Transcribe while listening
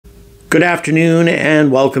Good afternoon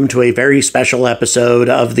and welcome to a very special episode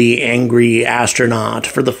of The Angry Astronaut.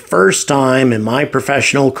 For the first time in my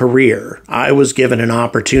professional career, I was given an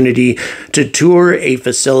opportunity to tour a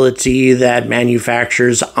facility that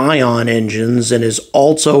manufactures ion engines and is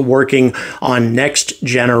also working on next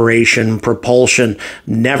generation propulsion.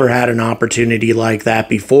 Never had an opportunity like that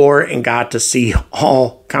before and got to see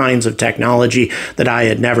all kinds of technology that I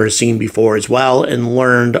had never seen before as well, and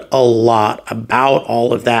learned a lot about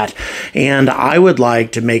all of that. And I would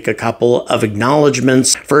like to make a couple of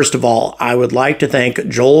acknowledgments. First of all, I would like to thank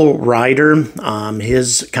Joel Ryder.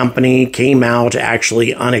 His company came out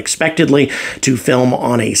actually unexpectedly to film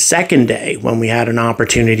on a second day when we had an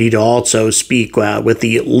opportunity to also speak with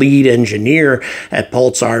the lead engineer at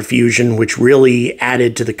Pulsar Fusion, which really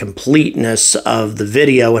added to the completeness of the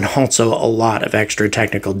video and also a lot of extra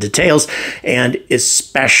technical details. And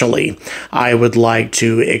especially, I would like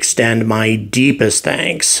to extend my deepest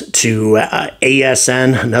thanks to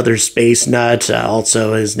ASN, another space nut.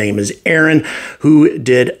 Also, his name is Aaron, who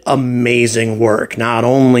did amazing work, not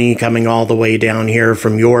only coming all the way down here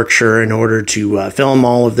from Yorkshire in order to film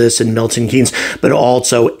all of this in Milton Keynes, but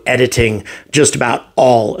also editing just about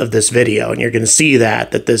all of this video. And you're going to see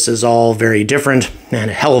that this is all very different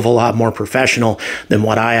and a hell of a lot more professional than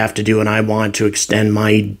what I have to do. And I want to extend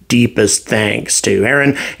my deepest thanks to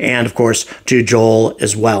Aaron and, of course, to Joel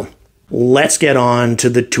as well. Let's get on to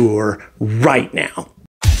the tour right now.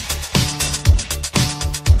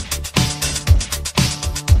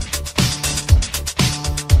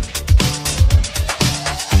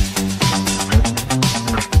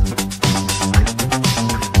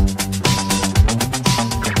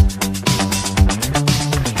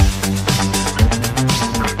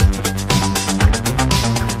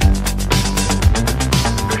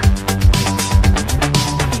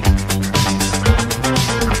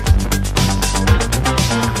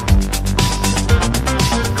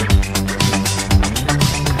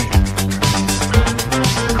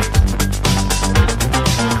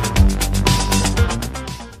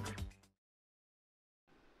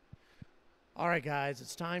 All right, guys,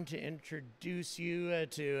 it's time to introduce you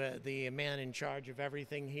to the man in charge of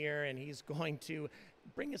everything here, and he's going to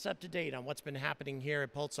bring us up to date on what's been happening here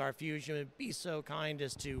at Pulsar Fusion. Be so kind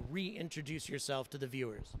as to reintroduce yourself to the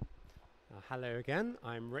viewers. Hello again,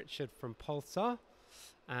 I'm Richard from Pulsar,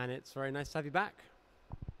 and it's very nice to have you back.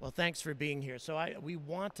 Well, thanks for being here. So we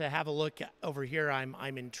want to have a look over here.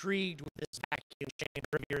 I'm intrigued with this vacuum chamber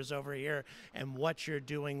of yours over here and what you're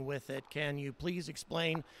doing with it. Can you please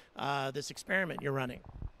explain this experiment you're running?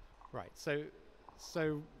 Right, so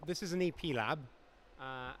this is an EP lab,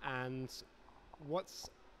 and what's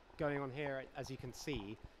going on here, as you can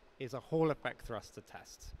see, is a Hall effect thruster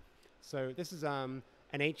test. So this is an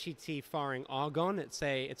HET firing argon. What's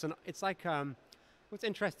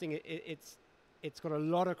interesting, it's got a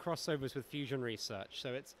lot of crossovers with fusion research.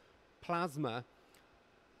 So it's plasma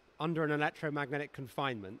under an electromagnetic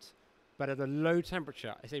confinement, but at a low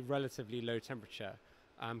temperature. I say relatively low temperature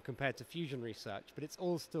compared to fusion research, but it's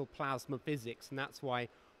all still plasma physics, and that's why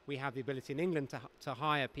we have the ability in England to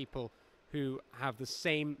hire people who have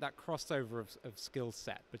that crossover of skill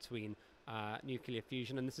set between nuclear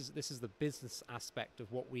fusion, and this is the business aspect of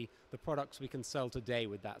the products we can sell today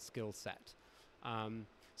with that skill set.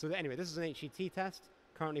 So anyway, this is an HET test,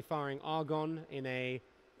 currently firing argon in a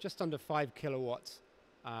just under 5 kilowatt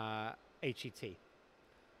HET.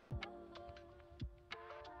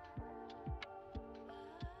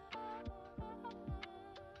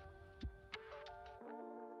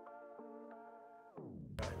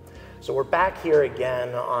 So we're back here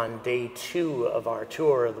again on day 2 of our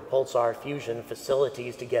tour of the Pulsar Fusion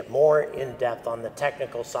facilities to get more in depth on the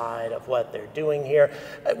technical side of what they're doing here.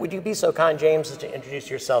 Would you be so kind, James, as to introduce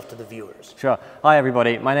yourself to the viewers? Sure. Hi,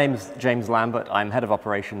 everybody. My name's James Lambert. I'm head of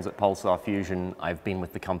operations at Pulsar Fusion. I've been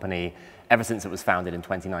with the company ever since it was founded in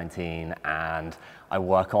 2019, and I'll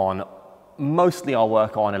work on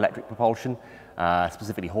electric propulsion,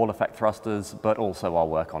 specifically Hall effect thrusters, but also I'll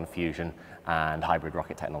work on fusion and hybrid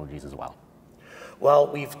rocket technologies as well.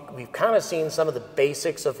 Well, we've kind of seen some of the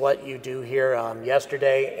basics of what you do here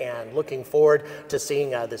yesterday, and looking forward to seeing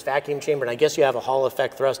this vacuum chamber. And I guess you have a Hall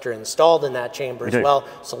effect thruster installed in that chamber as well.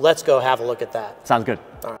 So let's go have a look at that. Sounds good.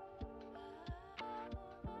 All right.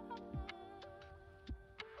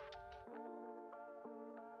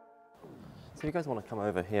 So you guys want to come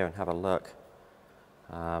over here and have a look.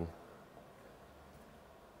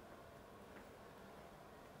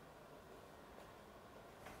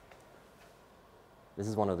 This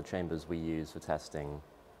is one of the chambers we use for testing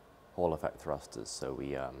Hall effect thrusters. So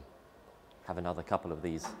we have another couple of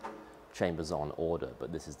these chambers on order,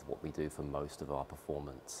 but this is what we do for most of our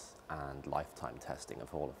performance and lifetime testing of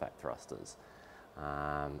Hall effect thrusters.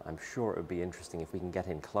 I'm sure it would be interesting if we can get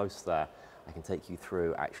in close there. I can take you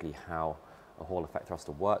through actually how a Hall effect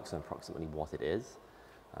thruster works and approximately what it is.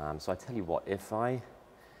 So I tell you what, if I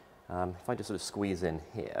just sort of squeeze in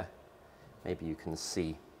here, maybe you can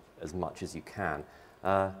see as much as you can.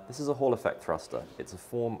 This is a Hall effect thruster. It's a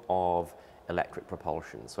form of electric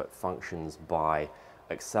propulsion, so it functions by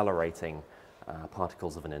accelerating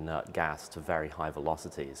particles of an inert gas to very high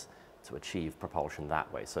velocities to achieve propulsion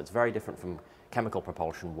that way. So it's very different from chemical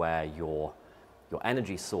propulsion, where your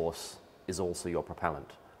energy source is also your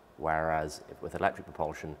propellant, whereas with electric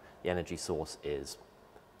propulsion, the energy source is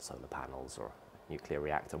solar panels or a nuclear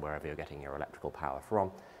reactor, wherever you're getting your electrical power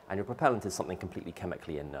from, and your propellant is something completely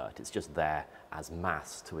chemically inert. It's just there as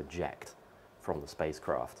mass to eject from the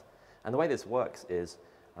spacecraft. And the way this works is,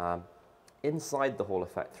 inside the Hall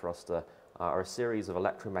effect thruster are a series of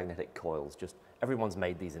electromagnetic coils. Just everyone's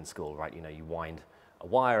made these in school, right? You know, you wind a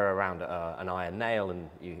wire around an iron nail and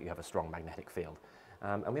you have a strong magnetic field.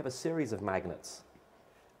 And we have a series of magnets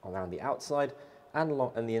around the outside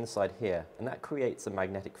and the inside here, and that creates a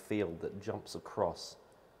magnetic field that jumps across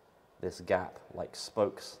this gap like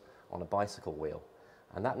spokes on a bicycle wheel.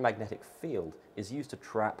 And that magnetic field is used to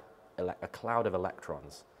trap a cloud of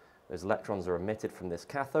electrons. Those electrons are emitted from this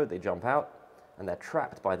cathode, they jump out, and they're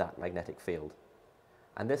trapped by that magnetic field.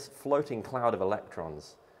 And this floating cloud of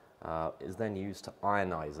electrons is then used to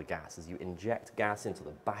ionize a gas. As you inject gas into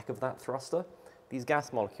the back of that thruster, these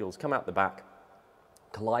gas molecules come out the back,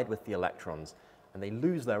 collide with the electrons, and they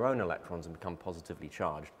lose their own electrons and become positively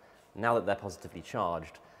charged. Now that they're positively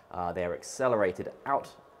charged, they are accelerated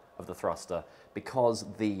out of the thruster because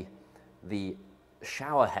the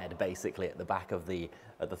shower head basically at the back of the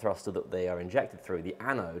thruster that they are injected through, the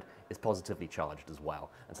anode, is positively charged as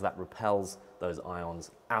well. And so that repels those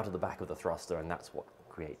ions out of the back of the thruster, and that's what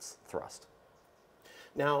creates thrust.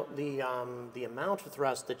 Now, the amount of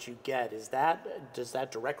thrust that you get, does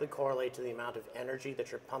that directly correlate to the amount of energy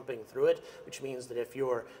that you're pumping through it? Which means that if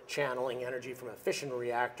you're channeling energy from a fission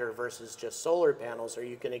reactor versus just solar panels, are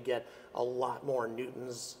you going to get a lot more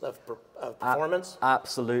newtons of performance?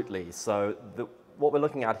 Absolutely. So what we're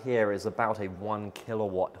looking at here is about a 1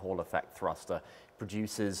 kilowatt Hall effect thruster. It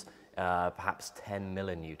produces perhaps 10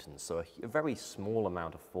 millinewtons, so a very small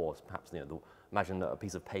amount of force. Perhaps, imagine a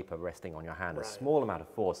piece of paper resting on your hand, right. A small amount of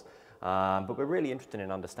force. But we're really interested in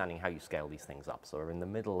understanding how you scale these things up. So we're in the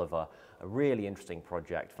middle of a really interesting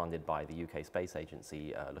project funded by the UK Space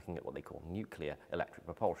Agency, looking at what they call nuclear electric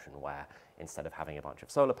propulsion, where instead of having a bunch of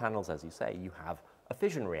solar panels, as you say, you have a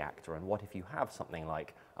fission reactor. And what if you have something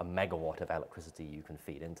like a megawatt of electricity you can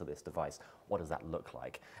feed into this device? What does that look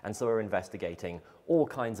like? And so we're investigating all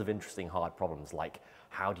kinds of interesting hard problems, like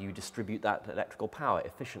how do you distribute that electrical power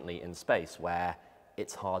efficiently in space where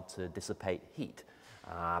it's hard to dissipate heat?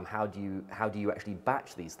 How do you actually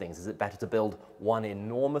batch these things? Is it better to build one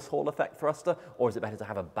enormous Hall effect thruster, or is it better to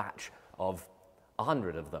have a batch of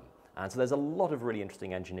 100 of them? And so there's a lot of really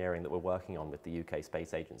interesting engineering that we're working on with the UK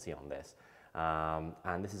Space Agency on this.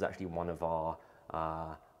 And this is actually one of our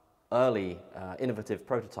early innovative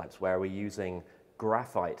prototypes, where we're using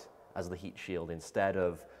graphite as the heat shield instead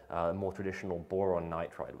of more traditional boron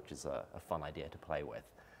nitride, which is a fun idea to play with.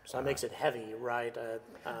 So that makes it heavy, right?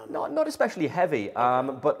 Not especially heavy,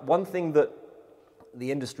 but one thing that the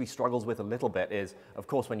industry struggles with a little bit is, of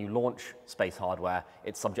course, when you launch space hardware,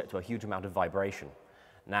 it's subject to a huge amount of vibration.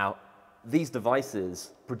 Now, these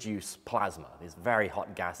devices produce plasma, these very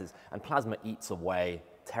hot gases, and plasma eats away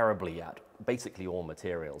terribly at basically all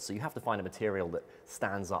materials. So you have to find a material that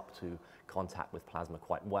stands up to contact with plasma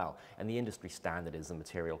quite well. And the industry standard is a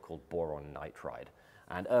material called boron nitride.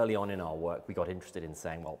 And early on in our work, we got interested in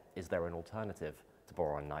saying, well, is there an alternative to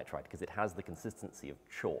boron nitride? Because it has the consistency of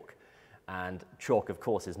chalk. And chalk, of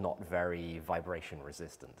course, is not very vibration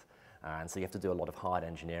resistant. And so you have to do a lot of hard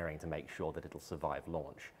engineering to make sure that it'll survive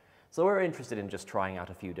launch. So we're interested in just trying out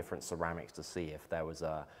a few different ceramics to see if there was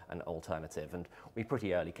an alternative. And we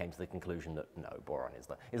pretty early came to the conclusion that no, boron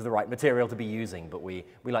is the right material to be using, but we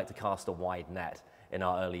like to cast a wide net. In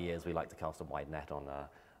our early years, we like to cast a wide net on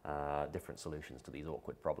different solutions to these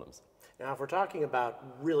awkward problems. Now, if we're talking about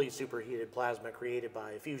really superheated plasma created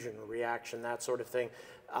by a fusion reaction, that sort of thing,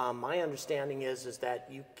 my understanding is that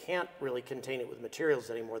you can't really contain it with materials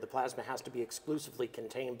anymore. The plasma has to be exclusively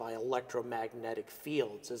contained by electromagnetic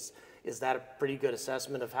fields. Is that a pretty good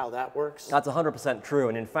assessment of how that works? That's 100% true,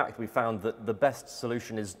 and in fact we found that the best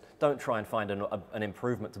solution is don't try and find an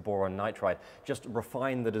improvement to boron nitride, just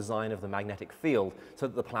refine the design of the magnetic field so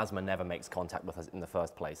that the plasma never makes contact with us in the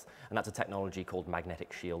first place. And that's a technology called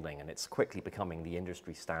magnetic shielding, and it's quickly becoming the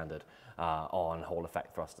industry standard on Hall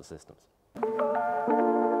effect thruster systems.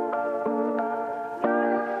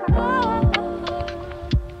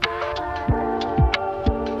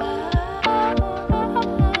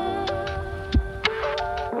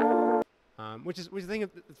 Which is the thing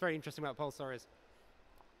that's very interesting about Pulsar is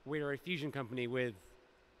we're a fusion company with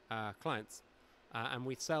clients, and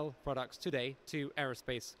we sell products today to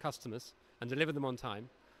aerospace customers and deliver them on time,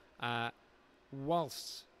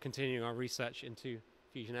 whilst continuing our research into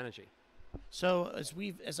fusion energy. So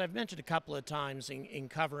as I've mentioned a couple of times in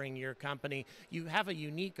covering your company, you have a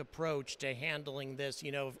unique approach to handling this.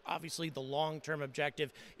 You know, obviously the long-term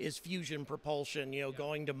objective is fusion propulsion, you know,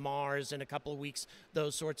 going to Mars in a couple of weeks,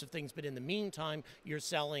 those sorts of things. But in the meantime, you're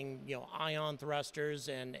selling, you know, ion thrusters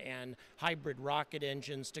and hybrid rocket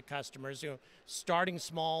engines to customers, you know, starting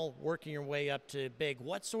small, working your way up to big.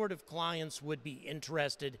 What sort of clients would be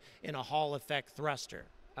interested in a Hall effect thruster?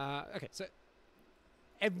 Okay, so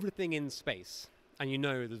everything in space, and you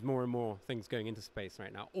know there's more and more things going into space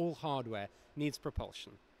right now, all hardware needs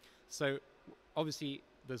propulsion. So obviously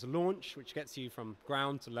there's a launch which gets you from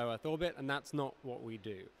ground to low Earth orbit, and that's not what we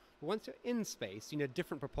do. But once you're in space, you need a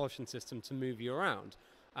different propulsion system to move you around,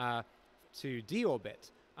 to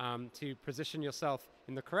deorbit, to position yourself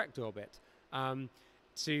in the correct orbit,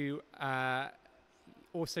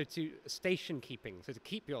 also to station keeping, so to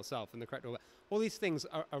keep yourself in the correct orbit. All these things,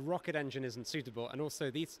 a rocket engine isn't suitable, and also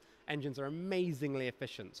these engines are amazingly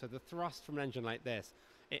efficient. So the thrust from an engine like this,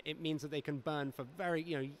 it means that they can burn for very,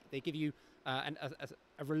 you know, they give you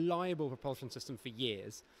a reliable propulsion system for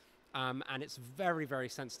years, and it's very, very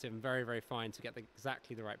sensitive and very, very fine to get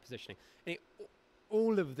exactly the right positioning. And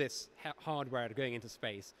all of this hardware going into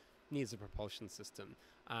space needs a propulsion system,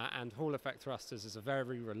 and Hall effect thrusters is a very,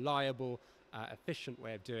 very reliable, efficient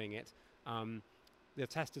way of doing it. The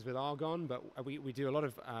test is with argon, but we do a lot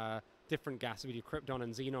of different gases. We do krypton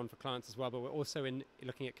and xenon for clients as well, but we're also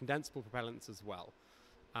looking at condensable propellants as well.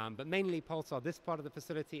 But mainly Pulsar, this part of the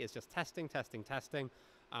facility is just testing,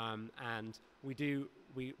 and we do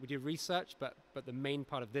research, but the main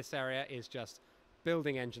part of this area is just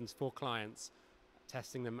building engines for clients,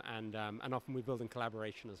 testing them, and often we build in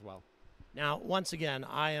collaboration as well. Now, once again,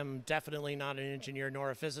 I am definitely not an engineer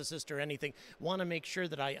nor a physicist or anything. Want to make sure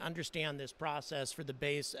that I understand this process for the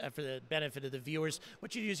benefit of the viewers.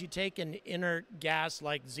 What you do is you take an inert gas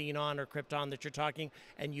like xenon or krypton that you're talking,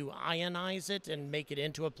 and you ionize it and make it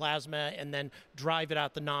into a plasma, and then drive it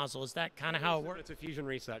out the nozzle. Is that kind of how it works? It's a fusion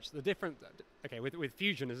research. The difference, okay, with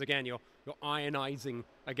fusion is again you're ionizing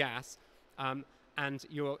a gas, and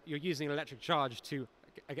you're using an electric charge to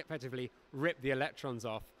effectively rip the electrons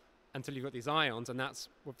off until you've got these ions, and that's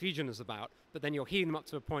what fusion is about. But then you're heating them up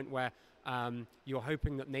to a point where you're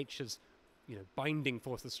hoping that nature's, you know, binding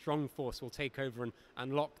force, the strong force, will take over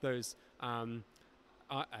and lock those.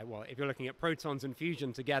 Well, if you're looking at protons and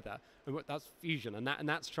fusion together, that's fusion, and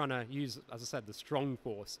that's trying to use, as I said, the strong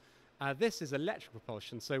force. This is electric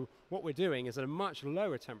propulsion. So what we're doing is at a much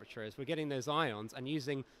lower temperature is we're getting those ions and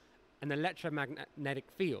using an electromagnetic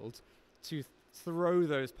field to throw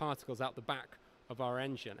those particles out the back of our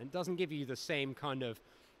engine. It doesn't give you the same kind of,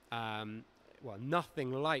 well,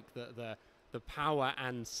 nothing like the power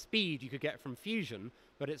and speed you could get from fusion,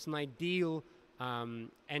 but it's an ideal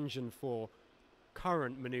engine for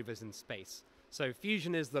current maneuvers in space. So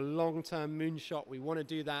fusion is the long-term moonshot. We want to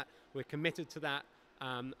do that. We're committed to that,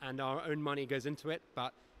 and our own money goes into it.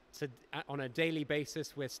 But on a daily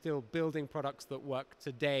basis, we're still building products that work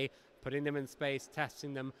today, putting them in space,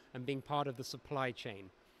 testing them, and being part of the supply chain,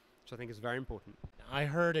 which I think is very important. I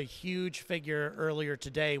heard a huge figure earlier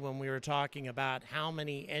today when we were talking about how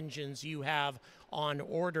many engines you have on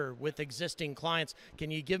order with existing clients. Can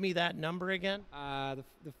you give me that number again?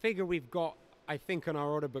 The figure we've got, I think, on our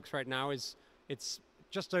order books right now is it's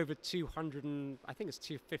just over 200, and I think it's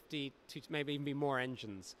 250, maybe even more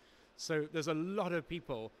engines. So there's a lot of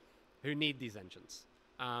people who need these engines.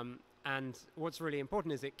 And what's really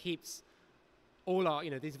important is it keeps all our,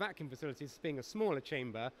 these vacuum facilities being a smaller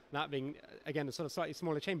chamber, that being, again, a sort of slightly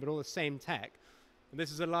smaller chamber, but all the same tech. And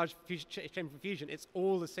this is a large chamber for fusion. It's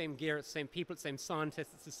all the same gear, it's the same people, it's the same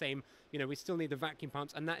scientists, it's the same, we still need the vacuum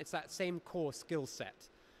pumps, and it's that same core skill set.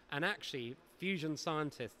 And actually, fusion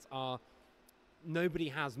scientists nobody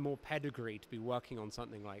has more pedigree to be working on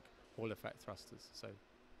something like Hall effect thrusters. So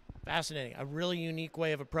fascinating, a really unique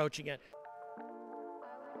way of approaching it.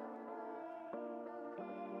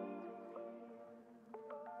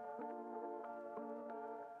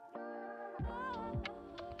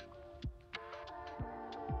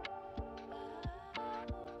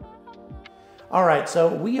 All right, so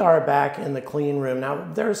we are back in the clean room. Now,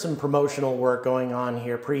 there's some promotional work going on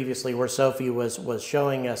here previously where Sophie was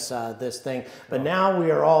showing us this thing, but now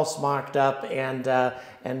we are all smocked up and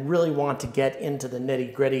really want to get into the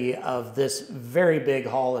nitty-gritty of this very big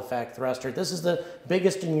Hall effect thruster. This is the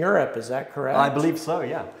biggest in Europe, is that correct? I believe so,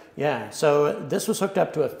 yeah. Yeah, so this was hooked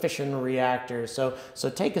up to a fission reactor, so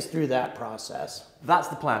take us through that process. That's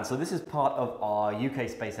the plan. So this is part of our UK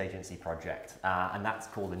Space Agency project, and that's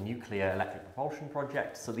called the Nuclear Electric Propulsion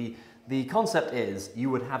Project. So the concept is you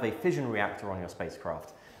would have a fission reactor on your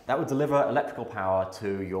spacecraft that would deliver electrical power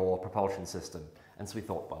to your propulsion system. And so we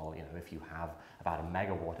thought, well, you know, if you have about a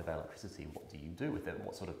megawatt of electricity, what do you do with it?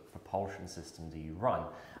 What sort of propulsion system do you run?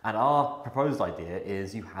 And our proposed idea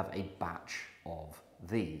is you have a batch of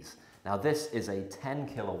these. Now this is a 10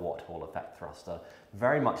 kilowatt Hall effect thruster,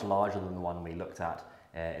 very much larger than the one we looked at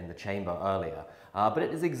in the chamber earlier, but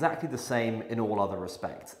it is exactly the same in all other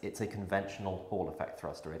respects. It's a conventional Hall effect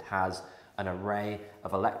thruster. It has an array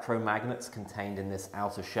of electromagnets contained in this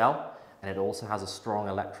outer shell, and it also has a strong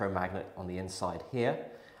electromagnet on the inside here,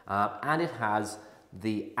 and it has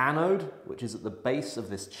the anode, which is at the base of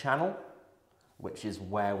this channel, which is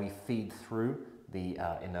where we feed through the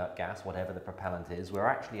inert gas, whatever the propellant is. We're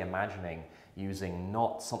actually imagining using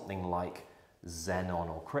not something like xenon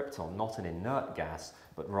or krypton, not an inert gas,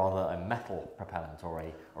 but rather a metal propellant or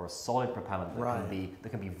a solid propellant that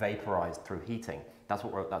can be vaporized through heating. That's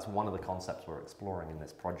one of the concepts we're exploring in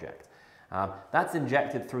this project. That's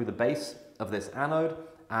injected through the base of this anode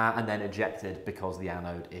and then ejected because the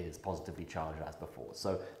anode is positively charged as before.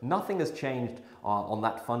 So nothing has changed on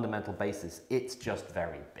that fundamental basis. It's just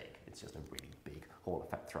very big. It's just a really big Hall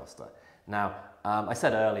effect thruster. Now, I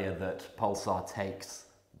said earlier that Pulsar takes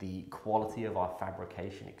the quality of our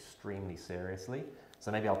fabrication extremely seriously.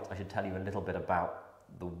 So maybe I should tell you a little bit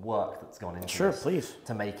about the work that's gone into this please.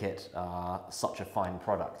 To make it such a fine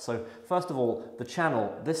product. So first of all, the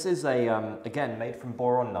channel. This is again made from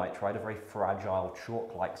boron nitride, a very fragile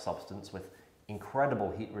chalk-like substance with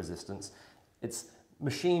incredible heat resistance. It's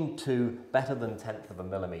machined to better than 1/10 of a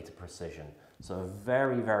millimeter precision. So a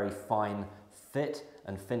very, very fine fit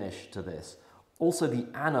and finish to this. Also, the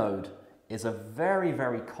anode is a very,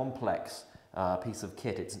 very complex piece of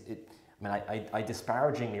kit. I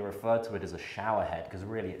disparagingly refer to it as a shower head because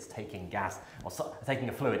really it's taking gas or taking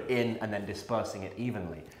a fluid in and then dispersing it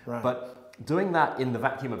evenly. Right. But doing that in the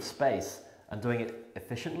vacuum of space and doing it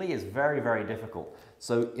efficiently is very, very difficult.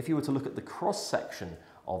 So if you were to look at the cross-section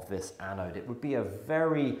of this anode, it would be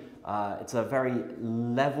it's a very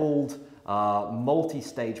leveled,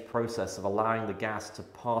 multi-stage process of allowing the gas to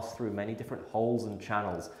pass through many different holes and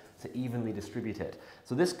channels to evenly distribute it.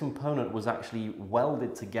 So this component was actually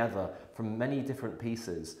welded together from many different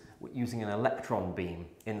pieces using an electron beam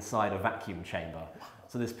inside a vacuum chamber.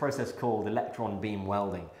 So this process called electron beam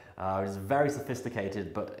welding is very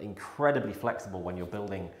sophisticated but incredibly flexible when you're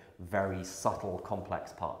building very subtle,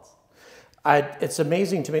 complex parts. It's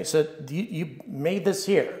amazing to me. So you made this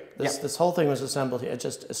here. This whole thing was assembled here. It's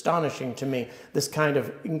just astonishing to me. This kind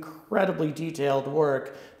of incredibly detailed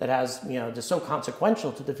work that has, just so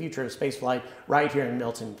consequential to the future of spaceflight right here in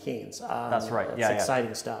Milton Keynes. That's right. It's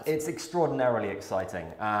exciting stuff. It's extraordinarily exciting,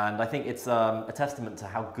 and I think it's a testament to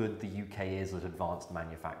how good the UK is at advanced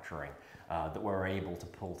manufacturing. That we're able to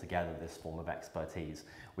pull together this form of expertise.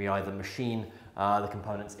 We either machine the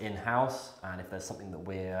components in-house, and if there's something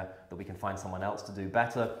that we can find someone else to do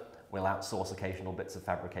better, we'll outsource occasional bits of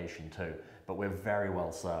fabrication too. But we're very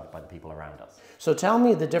well served by the people around us. So tell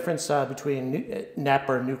me the difference between NEP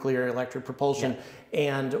or nuclear electric propulsion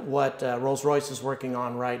and what Rolls-Royce is working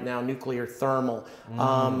on right now, nuclear thermal.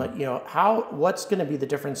 What's going to be the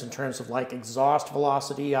difference in terms of like exhaust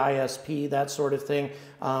velocity, ISP, that sort of thing?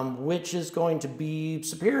 Which is going to be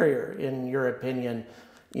superior in your opinion,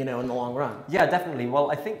 in the long run? Yeah, definitely.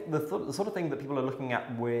 Well, I think the sort of thing that people are looking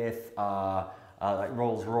at with like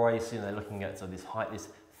Rolls-Royce, they're looking at this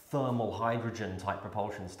thermal hydrogen type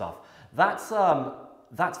propulsion stuff. That's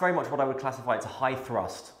very much what I would classify as a high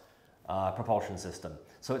thrust propulsion system.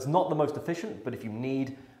 So it's not the most efficient, but if you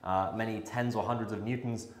need many tens or hundreds of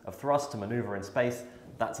newtons of thrust to maneuver in space,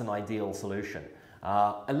 that's an ideal solution.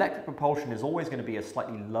 Electric propulsion is always going to be a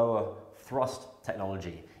slightly lower thrust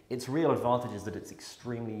technology. Its real advantage is that it's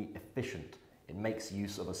extremely efficient. It makes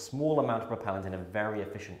use of a small amount of propellant in a very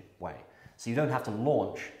efficient way. So you don't have to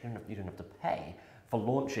launch, you don't have to pay for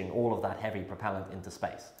launching all of that heavy propellant into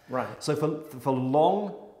space. Right. So for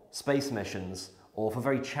long space missions or for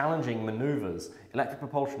very challenging maneuvers, electric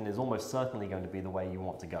propulsion is almost certainly going to be the way you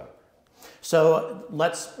want to go. So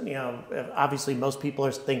let's, obviously most people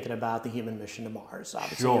are thinking about the human mission to Mars,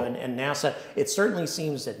 obviously. Sure. And NASA, it certainly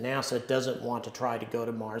seems that NASA doesn't want to try to go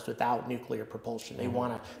to Mars without nuclear propulsion. They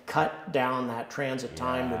want to cut down that transit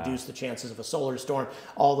time, reduce the chances of a solar storm,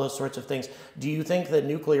 all those sorts of things. Do you think that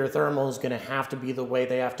nuclear thermal is going to have to be the way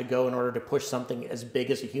they have to go in order to push something as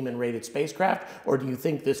big as a human-rated spacecraft? Or do you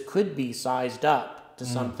think this could be sized up to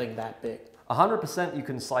something that big? 100% you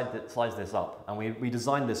can size this up, and we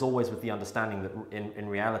designed this always with the understanding that in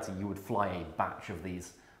reality you would fly a batch of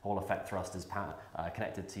these Hall effect thrusters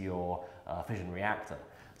connected to your fission reactor.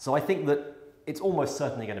 So I think that it's almost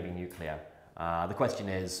certainly going to be nuclear. The question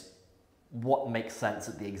is, what makes sense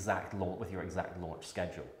at the exact launch, with your exact launch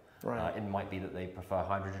schedule? Right. It might be that they prefer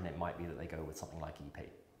hydrogen, it might be that they go with something like EP.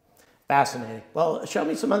 Fascinating. Well, show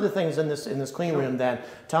me some other things in this clean room then.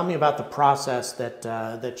 Tell me about the process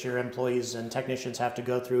that your employees and technicians have to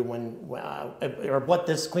go through or what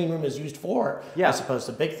this clean room is used for. Yeah. I suppose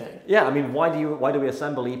the big thing. Yeah, I mean, why do we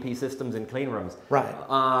assemble EP systems in clean rooms? Right.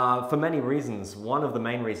 For many reasons. One of the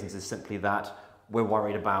main reasons is simply that we're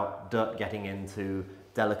worried about dirt getting into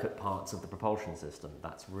delicate parts of the propulsion system.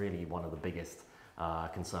 That's really one of the biggest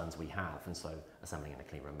concerns we have, and so assembling in a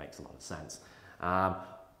clean room makes a lot of sense.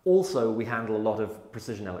 Also, we handle a lot of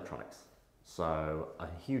precision electronics. So a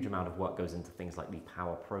huge amount of work goes into things like the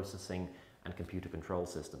power processing and computer control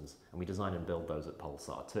systems. And we design and build those at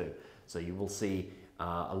Pulsar too. So you will see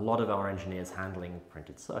a lot of our engineers handling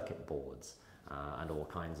printed circuit boards and all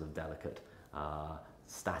kinds of delicate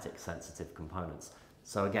static sensitive components.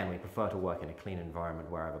 So again, we prefer to work in a clean environment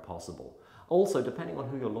wherever possible. Also, depending on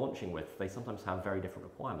who you're launching with, they sometimes have very different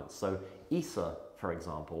requirements. So ESA, for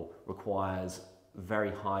example, requires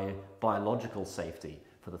very high biological safety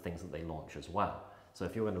for the things that they launch as well. So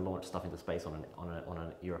if you're going to launch stuff into space on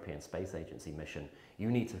a European Space Agency mission,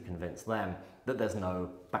 you need to convince them that there's no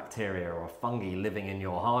bacteria or fungi living in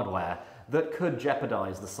your hardware that could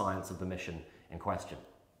jeopardize the science of the mission in question.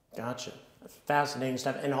 Gotcha. Fascinating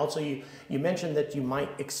stuff. And also you mentioned that you might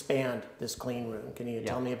expand this clean room. Can you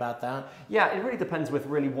tell me about that? Yeah, it really depends with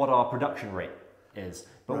really what our production rate is.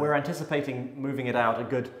 But we're anticipating moving it out a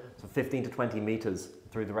good 15 to 20 meters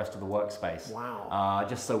through the rest of the workspace. Wow.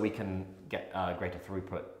 Just so we can get greater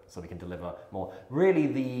throughput, so we can deliver more.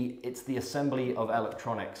 Really, it's the assembly of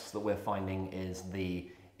electronics that we're finding is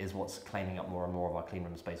what's claiming up more and more of our clean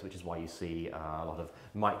room space, which is why you see a lot of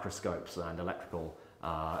microscopes and electrical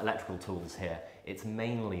tools here. It's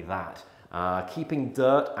mainly that. Keeping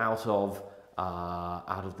dirt out of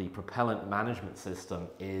the propellant management system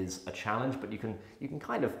is a challenge, but you can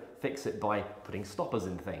kind of fix it by putting stoppers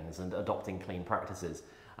in things and adopting clean practices.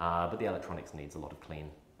 But the electronics needs a lot of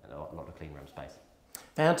clean room space.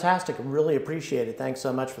 Fantastic. Really appreciate it. Thanks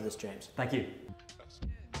so much for this, James. Thank you.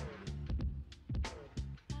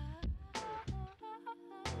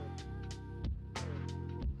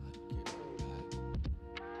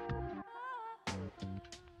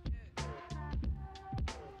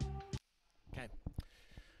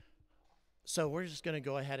 So we're just going to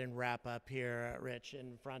go ahead and wrap up here, Rich,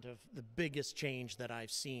 in front of the biggest change that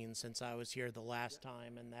I've seen since I was here the last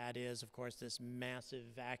time, and that is, of course, this massive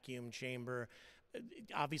vacuum chamber.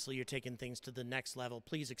 Obviously, you're taking things to the next level.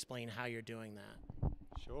 Please explain how you're doing that.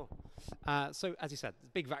 Sure. So, as you said, the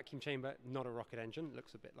big vacuum chamber, not a rocket engine.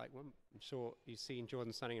 Looks a bit like one. I'm sure you've seen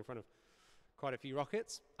Jordan standing in front of quite a few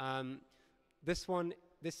rockets. This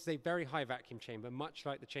is a very high vacuum chamber, much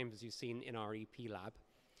like the chambers you've seen in our EP lab.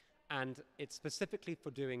 And it's specifically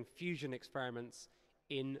for doing fusion experiments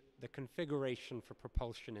in the configuration for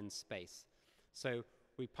propulsion in space. So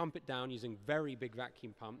we pump it down using very big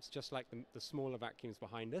vacuum pumps, just like the smaller vacuums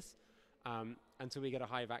behind us, until we get a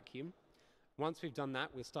high vacuum. Once we've done that,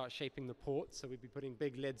 we'll start shaping the ports. So we'll be putting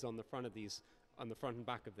big lids on the front of these, on the front and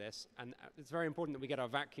back of this. And it's very important that we get our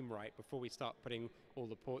vacuum right before we start putting all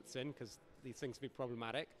the ports in, because these things can be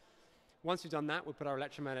problematic. Once we've done that, we'll put our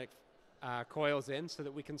electromagnetic coils in so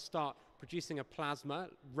that we can start producing a plasma,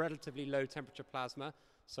 relatively low temperature plasma,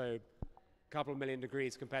 so a couple of million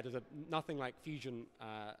degrees compared to nothing like fusion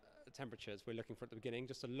temperatures we're looking for at the beginning,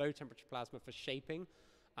 just a low temperature plasma for shaping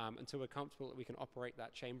until we're comfortable that we can operate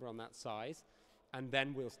that chamber on that size, and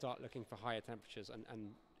then we'll start looking for higher temperatures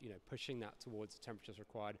and pushing that towards the temperatures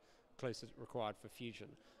required, closest required for fusion.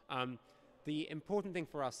 The important thing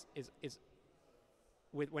for us is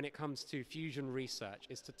when it comes to fusion research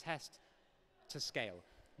is to test to scale.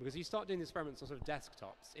 Because you start doing the experiments on sort of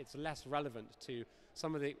desktops, it's less relevant to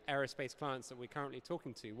some of the aerospace clients that we're currently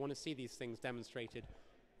talking to want to see these things demonstrated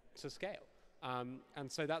to scale. And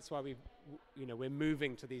so that's why we're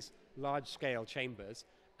moving to these large-scale chambers,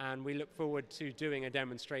 and we look forward to doing a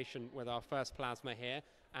demonstration with our first plasma here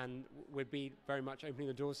and we'd be very much opening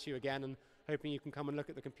the doors to you again and hoping you can come and look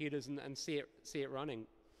at the computers and see it running.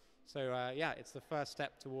 So yeah, it's the first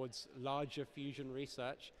step towards larger fusion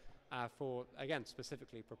research for, again,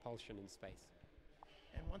 specifically propulsion in space.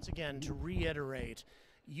 And once again, to reiterate,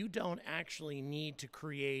 you don't actually need to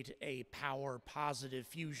create a power-positive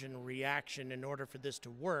fusion reaction in order for this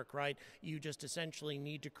to work, right? You just essentially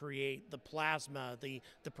need to create the plasma, the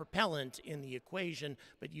propellant in the equation,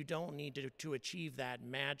 but you don't need to achieve that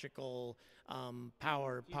magical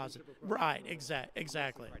power positive. Right,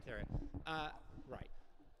 exactly. Criteria. Right.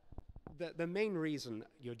 The main reason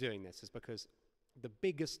you're doing this is because the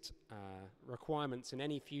biggest requirements in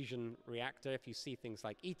any fusion reactor, if you see things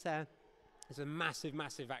like ITER, is a massive,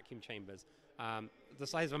 massive vacuum chambers, the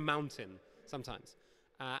size of a mountain sometimes.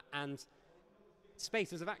 And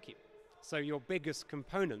space is a vacuum. So your biggest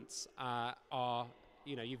components are,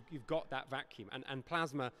 you've got that vacuum. And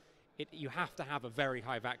plasma, you have to have a very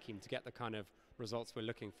high vacuum to get the kind of results we're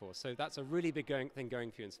looking for. So that's a really big thing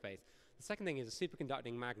going for you in space. The second thing is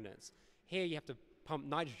superconducting magnets. Here you have to pump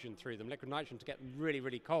nitrogen through them, liquid nitrogen, to get them really,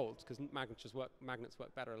 really cold, because magnets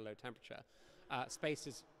work better at a low temperature. Space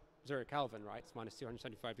is 0 Kelvin, right? It's minus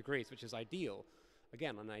 275 degrees, which is ideal.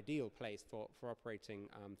 Again, an ideal place for operating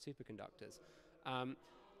superconductors. And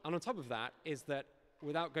on top of that is that,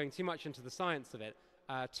 without going too much into the science of it,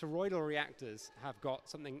 toroidal reactors have got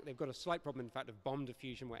something, they've got a slight problem, in fact, of bomb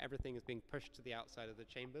diffusion, where everything is being pushed to the outside of the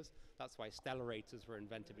chambers. That's why stellarators were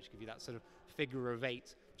invented, which give you that sort of figure of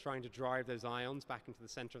 8, trying to drive those ions back into the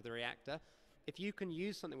center of the reactor. If you can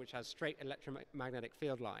use something which has straight electromagnetic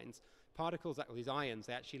field lines, particles, these ions,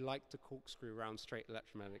 they actually like to corkscrew around straight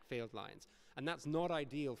electromagnetic field lines. And that's not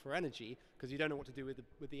ideal for energy, because you don't know what to do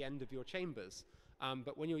with the end of your chambers.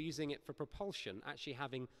 But when you're using it for propulsion, actually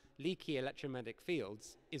having leaky electromagnetic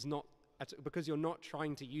fields is not, because you're not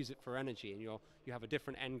trying to use it for energy and you have a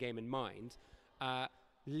different end game in mind.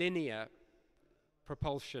 Linear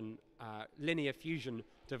propulsion, linear fusion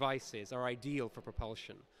devices are ideal for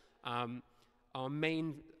propulsion. Our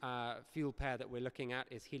main fuel pair that we're looking at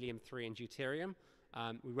is helium-3 and deuterium.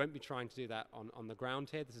 We won't be trying to do that on the ground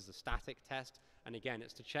here. This is a static test, and again,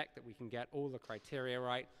 it's to check that we can get all the criteria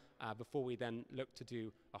right before we then look to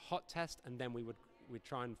do a hot test, and then we'd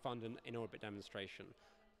try and fund an in-orbit demonstration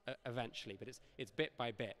eventually, but it's bit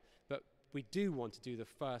by bit. But we do want to do the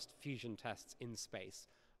first fusion tests in space,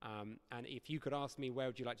 and if you could ask me, where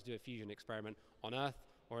would you like to do a fusion experiment, on Earth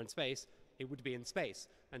or in space, it would be in space.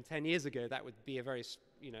 And 10 years ago, that would be a very,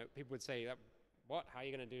 people would say, what? How are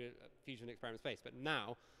you going to do a fusion experiment in space? But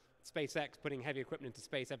now, SpaceX putting heavy equipment into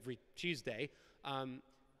space every Tuesday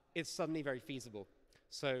is suddenly very feasible.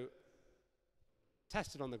 So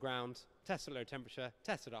test it on the ground, test at low temperature,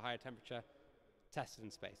 test it at higher temperature, test it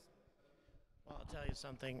in space. Well, I'll tell you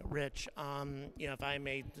something, Rich. If I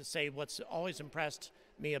may say, what's always impressed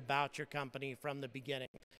me about your company from the beginning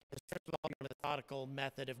is, first of all, your methodical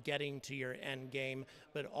method of getting to your end game,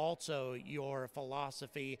 but also your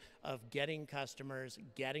philosophy of getting customers,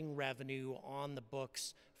 getting revenue on the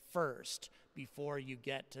books first before you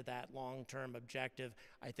get to that long-term objective.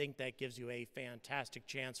 I think that gives you a fantastic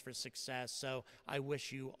chance for success. So I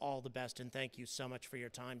wish you all the best, and thank you so much for your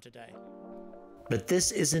time today. But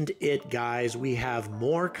this isn't it, guys. We have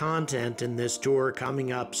more content in this tour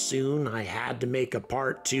coming up soon. I had to make a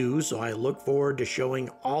part 2, so I look forward to showing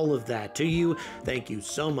all of that to you. Thank you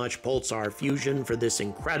so much, Pulsar Fusion, for this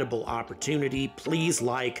incredible opportunity. Please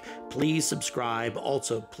like, please subscribe.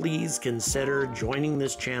 Also, please consider joining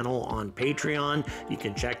this channel on Patreon. You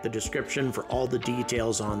can check the description for all the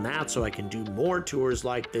details on that, so I can do more tours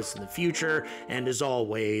like this in the future. And as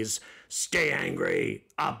always, stay angry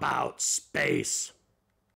about space.